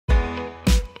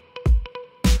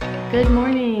Good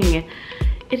morning.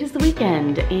 It is the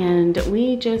weekend and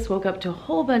we just woke up to a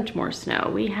whole bunch more snow.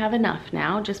 We have enough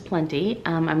now, just plenty.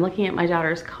 I'm looking at my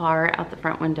daughter's car out the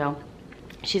front window.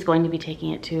 She's going to be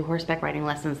taking it to horseback riding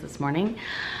lessons this morning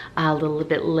a little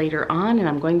bit later on, and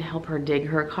I'm going to help her dig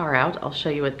her car out. I'll show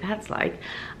you what that's like.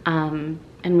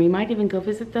 And we might even go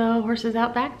visit the horses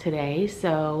out back today.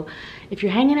 So if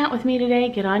you're hanging out with me today,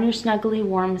 get on your snuggly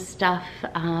warm stuff.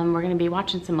 We're gonna be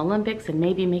watching some Olympics and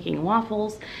maybe making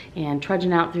waffles and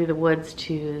trudging out through the woods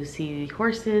to see the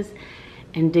horses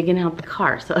and digging out the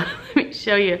car. So let me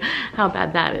show you how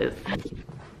bad that is.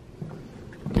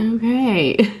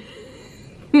 Okay.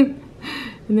 And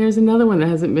there's another one that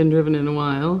hasn't been driven in a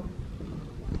while.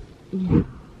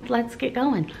 Let's get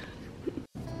going.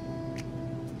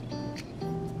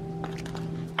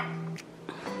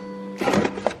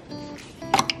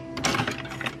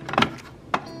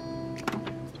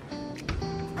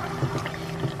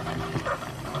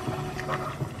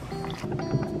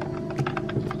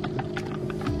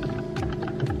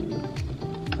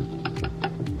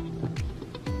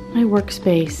 My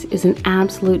workspace is an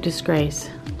absolute disgrace.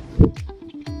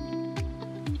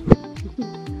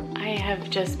 I have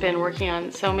just been working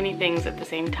on so many things at the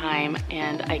same time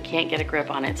and I can't get a grip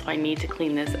on it, so I need to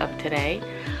clean this up today.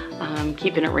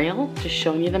 Keeping it real, just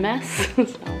showing you the mess. So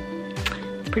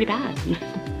it's pretty bad.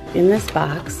 In this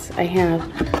box, I have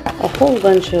a whole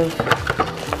bunch of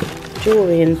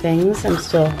jewelry and things I'm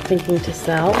still thinking to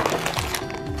sell.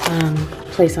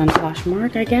 Place on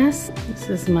Poshmark, I guess. This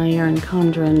is my Erin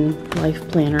Condren life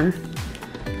planner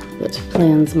that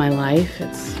plans my life.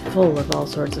 It's full of all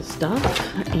sorts of stuff,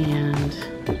 and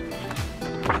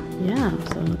yeah,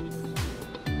 so.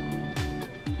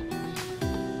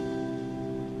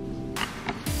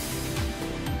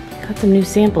 Got some new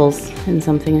samples in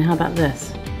something, and how about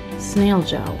this? Snail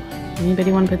gel.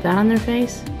 Anybody want to put that on their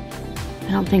face?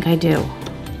 I don't think I do.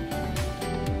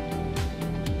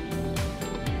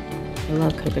 I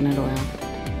love coconut oil.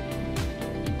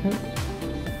 Oh.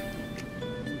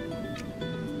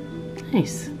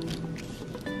 Nice.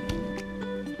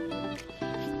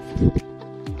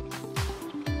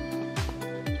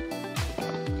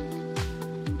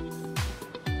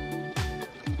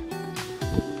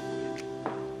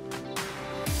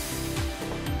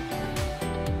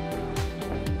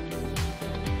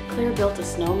 Claire built a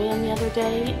snowman the other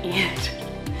day, and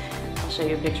I'll show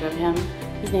you a picture of him.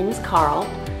 His name is Carl.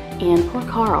 And poor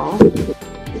Carl, he's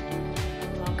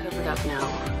all covered up now.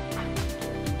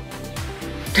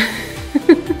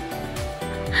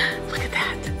 Look at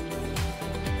that.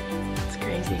 It's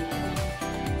crazy.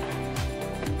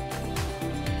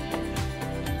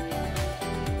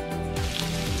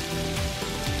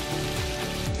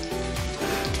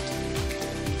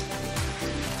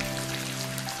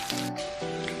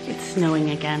 It's snowing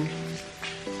again.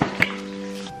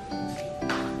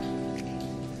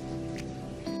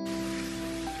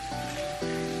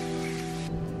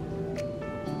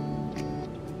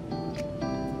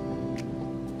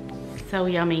 So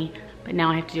yummy, but now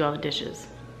I have to do all the dishes.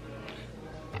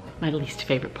 My least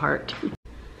favorite part. Do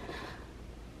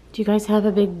you guys have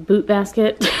a big boot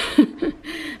basket?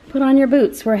 Put on your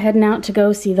boots. We're heading out to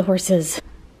go see the horses.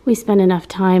 We spend enough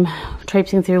time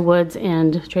traipsing through woods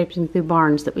and traipsing through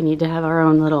barns that we need to have our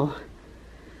own little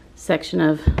section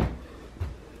of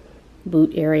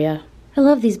boot area. I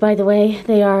love these, by the way.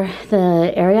 They are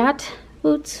the Ariat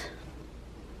boots.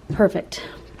 Perfect.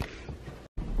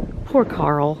 Poor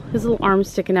Carl, his little arm's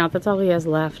sticking out. That's all he has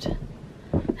left.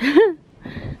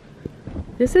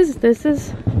 This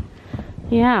is,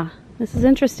 yeah, this is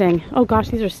interesting. Oh gosh,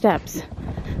 these are steps.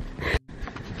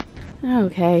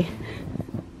 Okay.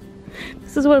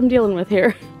 This is what I'm dealing with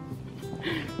here.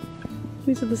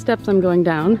 These are the steps I'm going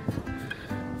down.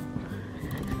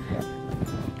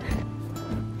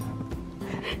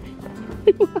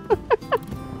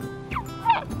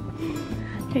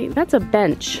 Okay, that's a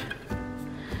bench.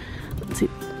 Let's see.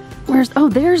 Oh,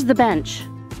 there's the bench.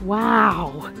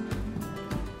 Wow.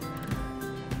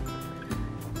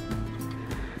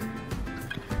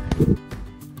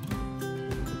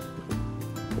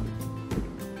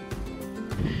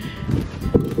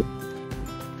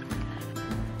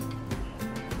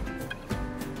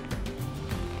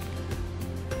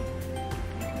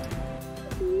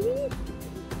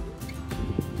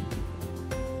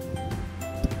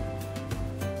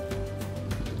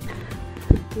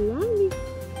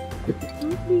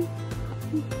 Lovely.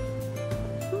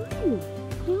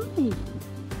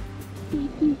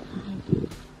 Lovely. Fine.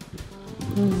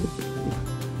 Fine.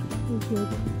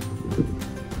 Baby.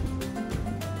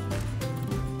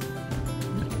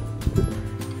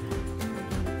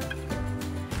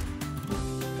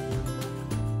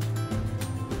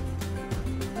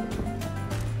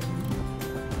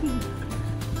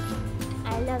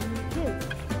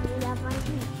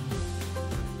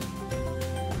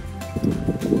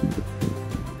 Coming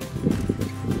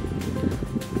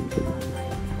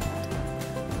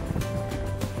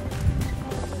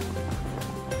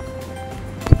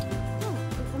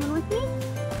with me?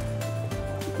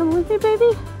 You coming with me,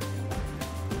 baby?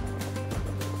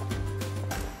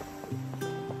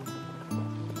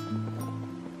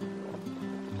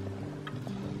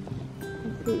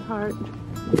 Sweetheart.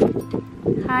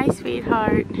 Hi,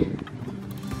 sweetheart.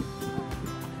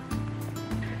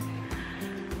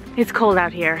 It's cold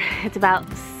out here. It's about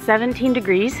 17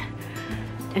 degrees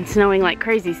and snowing like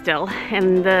crazy still.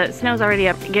 And the snow's already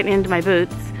up getting into my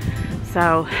boots.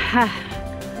 So,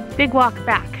 big walk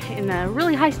back in the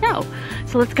really high snow.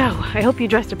 So let's go. I hope you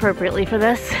dressed appropriately for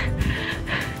this.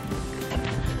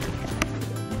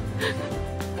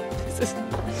 This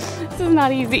is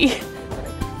not easy.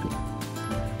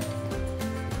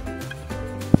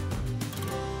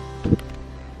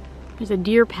 There's a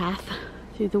deer path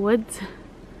through the woods.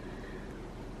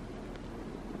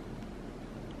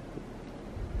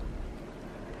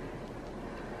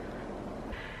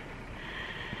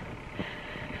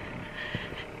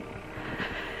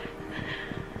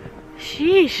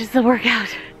 Sheesh, it's a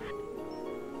workout.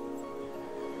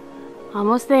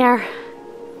 Almost there.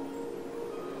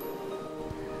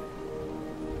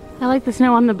 I like the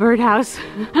snow on the birdhouse.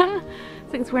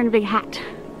 It's like it's wearing a big hat.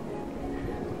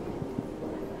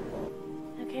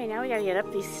 Okay, now we gotta get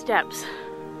up these steps.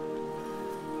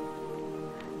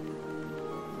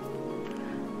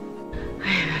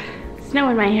 Snow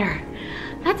in my hair.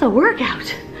 That's a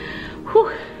workout.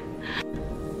 Whew.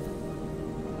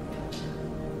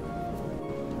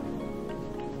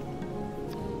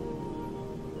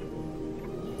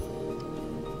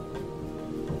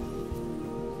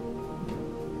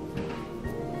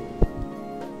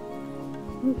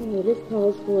 Okay, this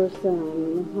calls for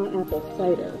some hot apple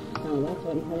cider. Oh, that's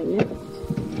what I'm having next.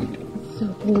 It's so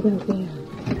cold out there.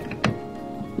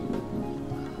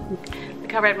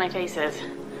 Look how red my face is.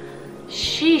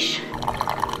 Sheesh.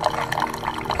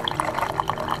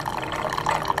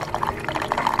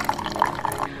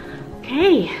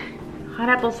 Okay, hot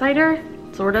apple cider,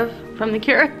 sort of, from the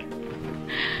Keurig.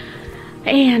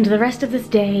 And the rest of this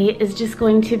day is just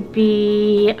going to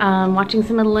be watching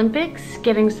some Olympics,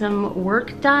 getting some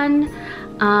work done.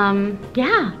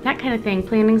 Yeah, that kind of thing,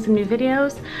 planning some new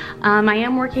videos. I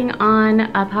am working on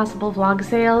a possible vlog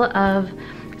sale of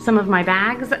some of my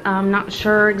bags. I'm not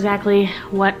sure exactly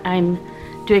what I'm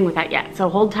doing with that yet. So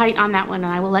hold tight on that one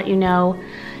and I will let you know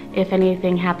if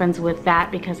anything happens with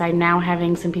that, because I'm now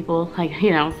having some people, like,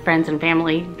 you know, friends and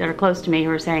family that are close to me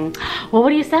who are saying, well,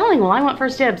 what are you selling? Well, I want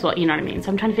first dibs. Well, you know what I mean? So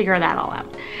I'm trying to figure that all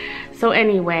out. So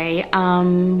anyway,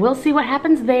 we'll see what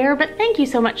happens there, but thank you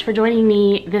so much for joining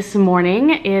me this morning.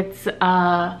 It's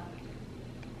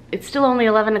still only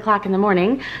 11 o'clock in the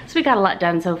morning, so we got a lot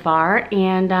done so far,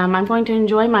 and I'm going to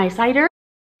enjoy my cider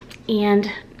and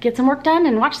get some work done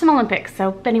and watch some Olympics.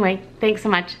 So anyway, thanks so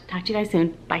much. Talk to you guys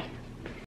soon. Bye.